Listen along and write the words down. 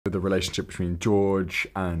the relationship between George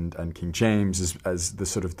and King James as the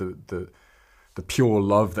sort of the pure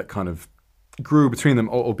love that kind of grew between them,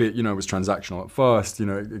 albeit, it was transactional at first,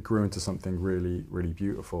 it grew into something really, really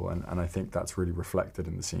beautiful. And I think that's really reflected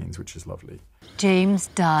in the scenes, which is lovely. James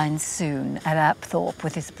dines soon at Apthorpe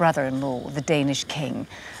with his brother-in-law, the Danish king.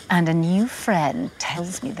 And a new friend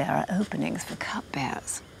tells me there are openings for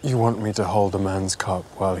cupbearers. You want me to hold a man's cup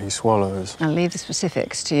while he swallows? I'll leave the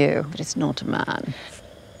specifics to you, but it's not a man.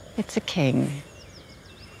 It's a king.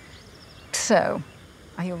 So,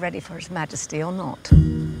 are you ready for His Majesty or not?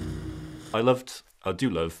 I do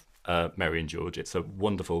love Mary and George. It's a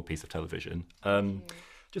wonderful piece of television.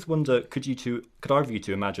 Just wonder, could either of you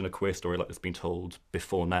two imagine a queer story like this being told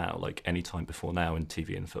before now, like any time before now in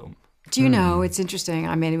TV and film? Do you know, it's interesting.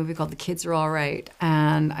 I made a movie called The Kids Are All Right.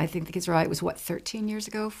 And I think The Kids Are All Right was, 13 years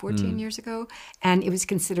ago, 14 years ago? And it was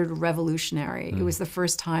considered revolutionary. It was the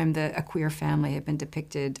first time that a queer family had been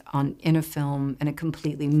depicted in a film in a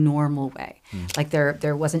completely normal way. Like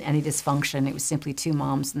there wasn't any dysfunction. It was simply two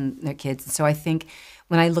moms and their kids. And so I think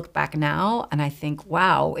when I look back now and I think,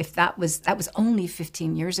 wow, if that was only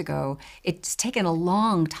 15 years ago, it's taken a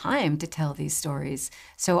long time to tell these stories.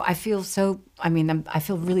 So I feel I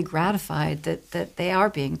feel really gratified that they are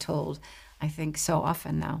being told, I think, so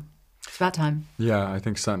often now. It's about time. Yeah, I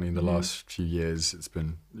think certainly in the last few years, it's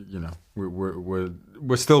been,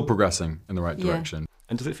 we're still progressing in the right direction.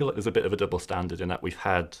 And does it feel like there's a bit of a double standard in that we've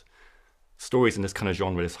had stories in this kind of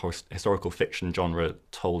genre, this historical fiction genre,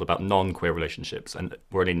 told about non-queer relationships, and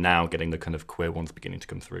we're only now getting the kind of queer ones beginning to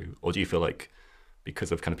come through? Or do you feel like,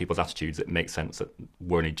 because of kind of people's attitudes, it makes sense that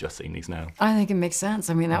we're only just seeing these now? I think it makes sense.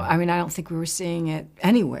 I don't think we were seeing it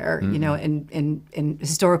anywhere, in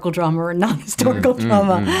historical drama or non-historical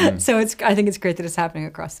drama. So I think it's great that it's happening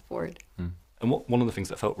across the board. And one of the things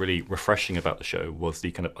that felt really refreshing about the show was the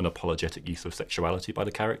kind of unapologetic use of sexuality by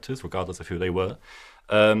the characters, regardless of who they were.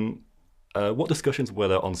 What discussions were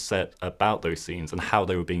there on set about those scenes and how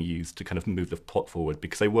they were being used to kind of move the plot forward?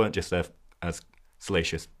 Because they weren't just there as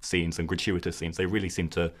salacious scenes and gratuitous scenes. They really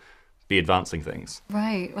seemed to be advancing things.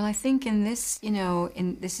 Right. Well, I think in this,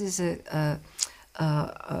 this is a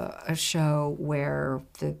show where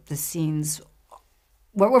the scenes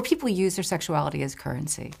where people use their sexuality as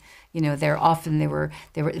currency. It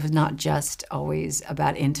was not just always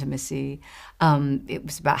about intimacy. It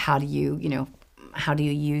was about how do you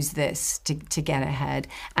use this to get ahead?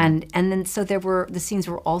 And then so the scenes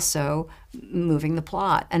were also moving the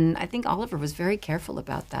plot. And I think Oliver was very careful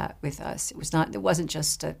about that with us. It wasn't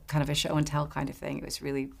just a kind of a show and tell kind of thing. It was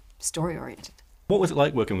really story oriented. What was it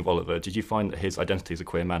like working with Oliver? Did you find that his identity as a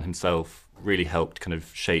queer man himself really helped kind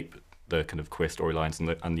of shape the kind of queer storylines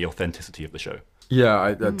and the authenticity of the show?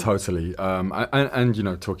 Yeah, totally.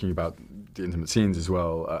 And talking about the intimate scenes as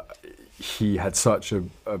well, he had such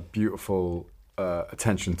a beautiful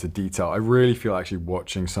attention to detail. I really feel actually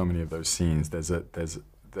watching so many of those scenes,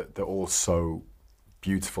 they're all so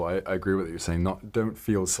beautiful. I agree with what you're saying. Don't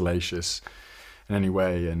feel salacious in any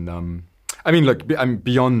way. And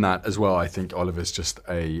beyond that as well, I think Oliver's just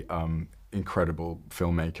a incredible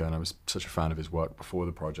filmmaker, and I was such a fan of his work before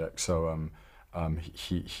the project. So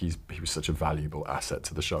he was such a valuable asset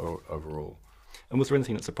to the show overall. And was there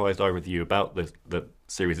anything that surprised either of you about the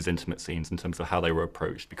series' intimate scenes in terms of how they were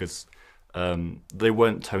approached? Because they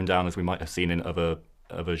weren't toned down as we might have seen in other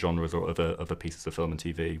genres or other pieces of film and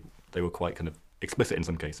TV. They were quite kind of explicit in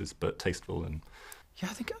some cases, but tasteful. And yeah,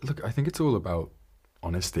 I think it's all about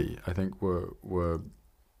honesty. I think we're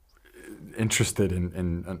interested in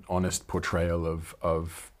an honest portrayal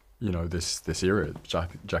of this era,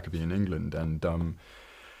 Jacobean England,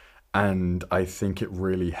 and I think it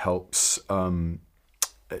really helps.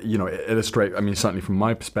 Illustrate, certainly from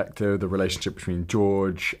my perspective, the relationship between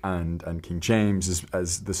George and King James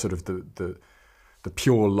as the sort of the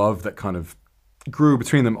pure love that kind of grew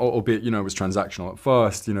between them, albeit, it was transactional at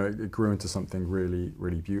first, it grew into something really,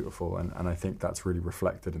 really beautiful. And I think that's really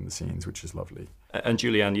reflected in the scenes, which is lovely. And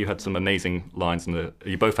Julianne, you had some amazing lines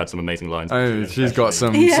you both had some amazing lines. She's got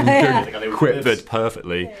some good quips. Delivered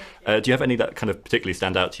perfectly. Do you have any that kind of particularly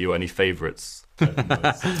stand out to you, or any favourites?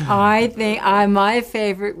 I think my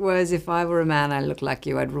favourite was, if I were a man, I look like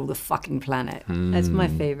you, I'd rule the fucking planet. That's my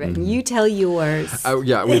favourite. And you tell yours. Oh,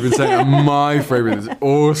 yeah, we've been saying that my favourite is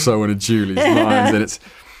also one of Julie's lines, and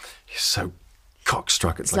you're so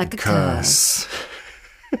cockstruck, it's like a curse.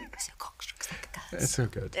 So cockstruck, it's like a curse. It's so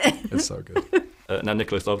good. It's so good. Now,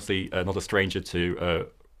 Nicholas, obviously not a stranger to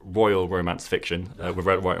royal romance fiction with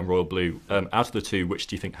Red, White, and Royal Blue. Out of the two, which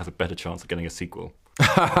do you think has a better chance of getting a sequel?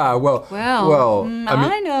 well,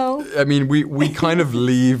 I know. I mean, we kind of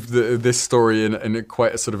leave this story in a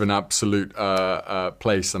quite a sort of an absolute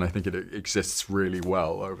place, and I think it exists really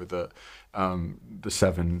well over the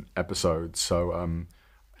 7 episodes. So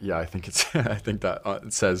yeah, I think I think that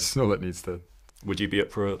it says all it needs to. Would you be up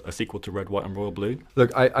for a sequel to Red, White, and Royal Blue? Look,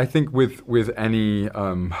 I think with any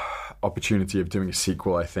opportunity of doing a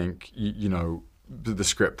sequel, I think you know the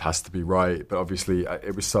script has to be right. But obviously,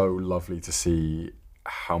 it was so lovely to see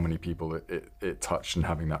how many people it touched, and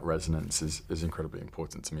having that resonance is incredibly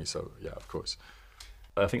important to me. So yeah, of course.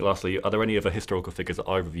 I think lastly, are there any other historical figures that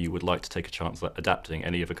either of you would like to take a chance at adapting?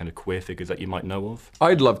 Any other kind of queer figures that you might know of?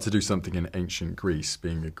 I'd love to do something in ancient Greece,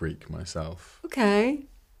 being a Greek myself. Okay.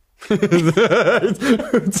 Okay.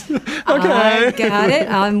 I got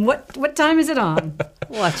it. What time is it on?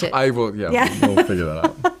 Watch it. I will. Yeah. We'll figure that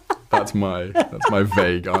out. That's my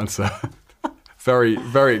vague answer. Very,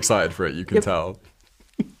 very excited for it. You can tell.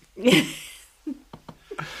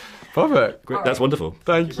 Perfect. Great. That's wonderful.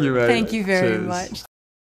 Thank you, mate. Thank you very Cheers. much.